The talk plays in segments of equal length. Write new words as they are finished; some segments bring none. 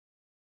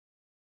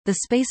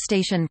The Space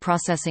Station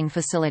Processing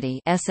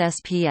Facility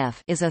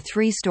 (SSPF) is a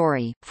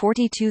three-story,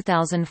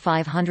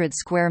 42,500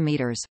 square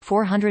meters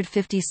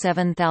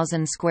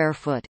 (457,000 square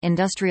foot)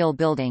 industrial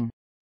building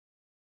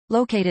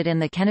located in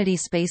the Kennedy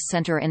Space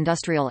Center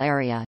industrial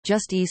area,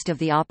 just east of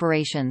the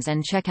Operations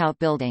and Checkout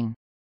Building.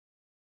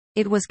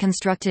 It was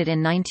constructed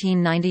in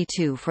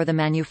 1992 for the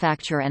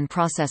manufacture and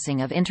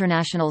processing of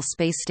International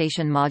Space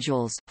Station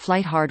modules,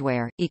 flight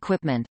hardware,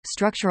 equipment,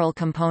 structural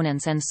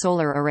components and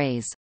solar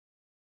arrays.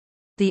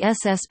 The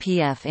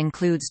SSPF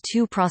includes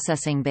two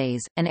processing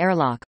bays, an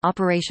airlock,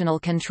 operational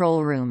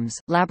control rooms,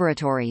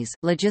 laboratories,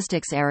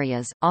 logistics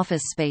areas,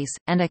 office space,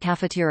 and a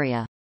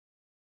cafeteria.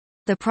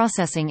 The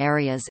processing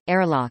areas,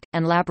 airlock,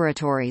 and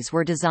laboratories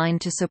were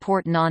designed to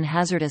support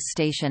non-hazardous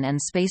station and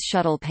space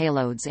shuttle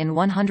payloads in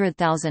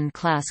 100,000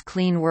 class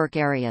clean work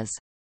areas.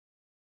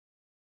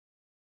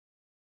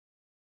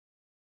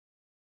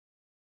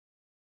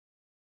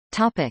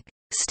 Topic: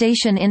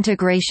 Station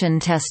integration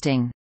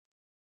testing.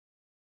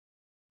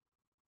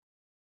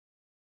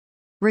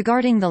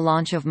 Regarding the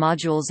launch of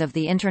modules of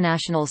the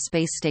International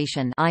Space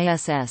Station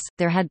 (ISS),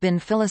 there had been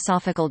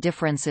philosophical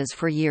differences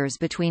for years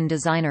between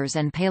designers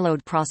and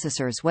payload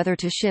processors whether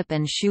to ship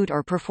and shoot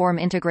or perform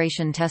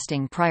integration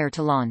testing prior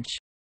to launch.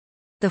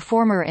 The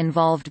former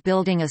involved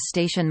building a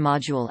station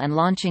module and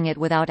launching it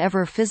without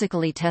ever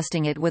physically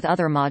testing it with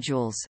other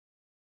modules.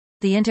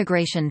 The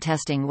integration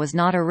testing was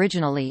not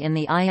originally in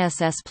the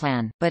ISS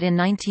plan, but in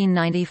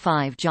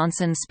 1995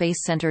 Johnson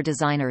Space Center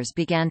designers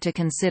began to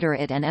consider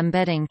it and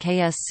embedding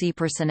KSC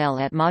personnel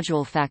at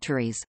module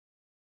factories.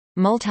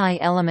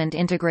 Multi-element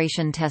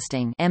integration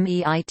testing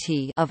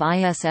 (MEIT) of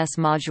ISS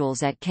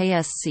modules at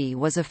KSC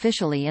was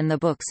officially in the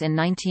books in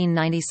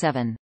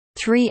 1997.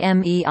 3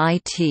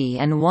 MEIT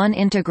and 1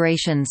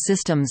 Integration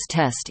Systems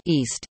Test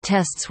 (EAST)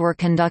 tests were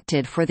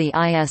conducted for the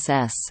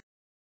ISS.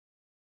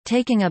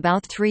 Taking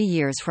about 3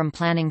 years from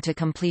planning to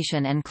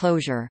completion and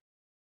closure.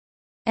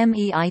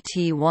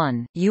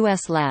 MEIT-1,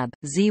 US Lab,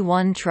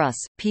 Z1 truss,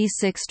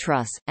 P6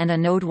 truss, and a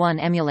Node 1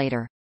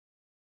 emulator.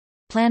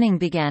 Planning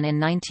began in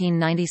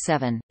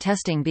 1997,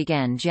 testing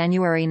began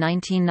January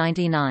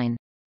 1999.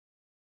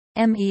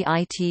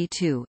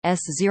 MEIT-2,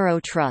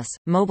 S0 truss,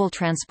 mobile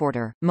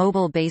transporter,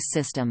 mobile base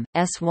system,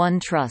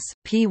 S1 truss,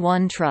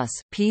 P1 truss,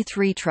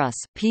 P3 truss,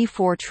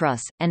 P4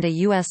 truss, and a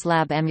US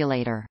Lab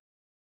emulator.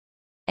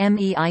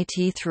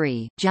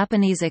 MEIT-3,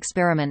 Japanese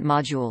experiment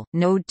module,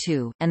 Node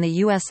 2, and the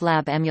US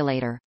Lab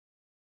emulator.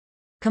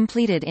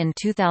 Completed in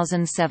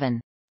 2007.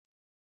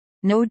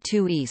 Node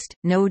 2 East,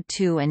 Node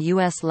 2 and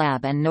US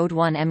Lab and Node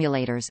 1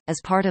 emulators.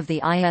 As part of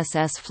the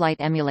ISS flight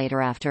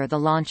emulator after the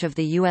launch of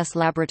the US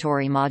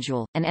Laboratory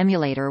module, an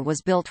emulator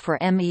was built for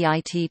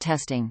MEIT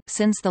testing,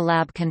 since the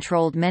lab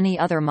controlled many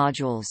other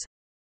modules.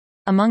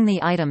 Among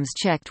the items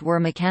checked were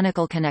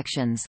mechanical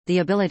connections, the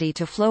ability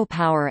to flow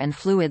power and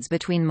fluids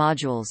between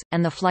modules,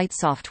 and the flight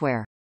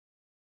software.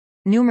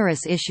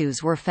 Numerous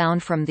issues were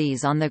found from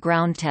these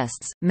on-the-ground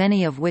tests,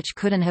 many of which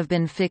couldn't have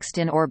been fixed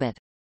in orbit.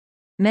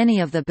 Many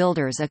of the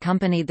builders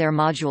accompanied their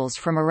modules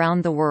from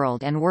around the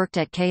world and worked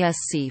at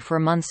KSC for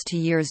months to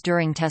years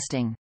during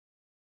testing.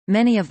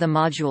 Many of the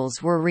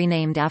modules were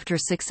renamed after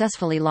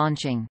successfully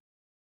launching.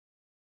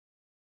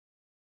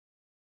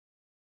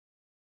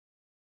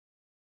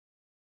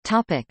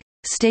 Topic: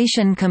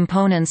 Station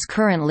components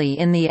currently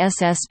in the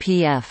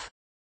SSPF.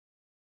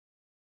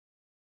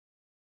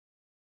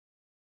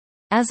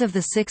 As of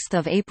 6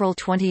 April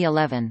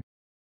 2011.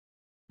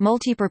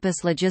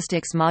 Multipurpose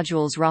Logistics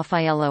Modules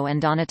Raffaello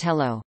and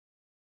Donatello.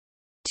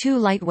 2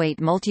 lightweight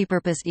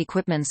multipurpose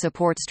equipment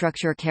support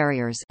structure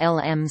carriers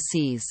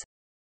 (LMCs).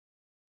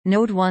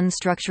 Node 1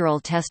 Structural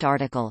Test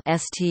Article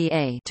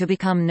 (STA) to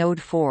become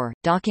Node 4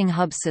 Docking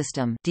Hub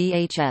System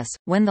 (DHS).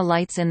 When the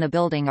lights in the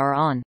building are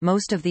on,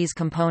 most of these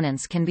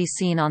components can be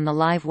seen on the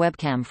live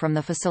webcam from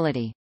the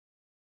facility.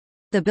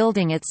 The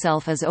building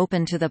itself is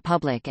open to the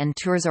public and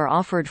tours are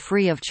offered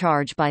free of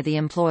charge by the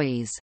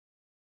employees.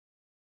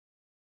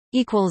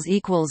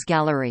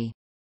 Gallery